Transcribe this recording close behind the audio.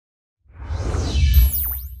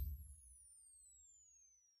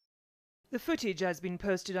The footage has been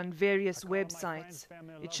posted on various websites.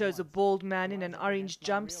 It shows a bald man in an orange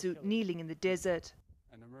jumpsuit kneeling in the desert.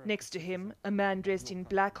 Next to him, a man dressed in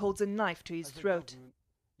black holds a knife to his throat.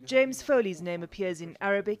 James Foley's name appears in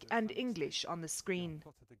Arabic and English on the screen.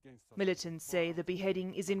 Militants say the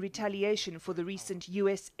beheading is in retaliation for the recent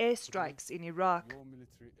US airstrikes in Iraq.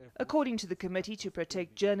 According to the Committee to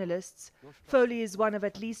Protect Journalists, Foley is one of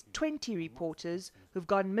at least 20 reporters who've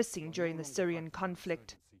gone missing during the Syrian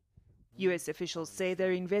conflict. US officials say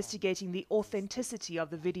they're investigating the authenticity of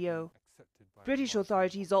the video. British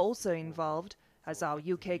authorities are also involved, as our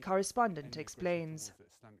UK correspondent explains.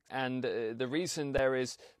 And the reason there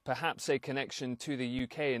is perhaps a connection to the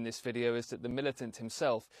UK in this video is that the militant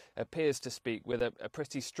himself appears to speak with a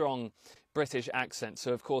pretty strong British accent.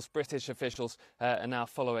 So, of course, British officials are now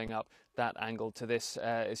following up that angle to this,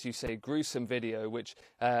 as you say, gruesome video, which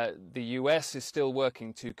the US is still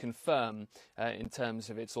working to confirm in terms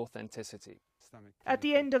of its authenticity. At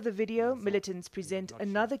the end of the video, militants present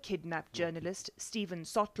another kidnapped journalist, Stephen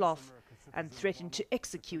Sotloff, and threaten to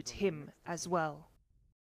execute him as well.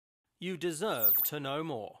 You deserve to know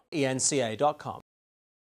more. eNCA.com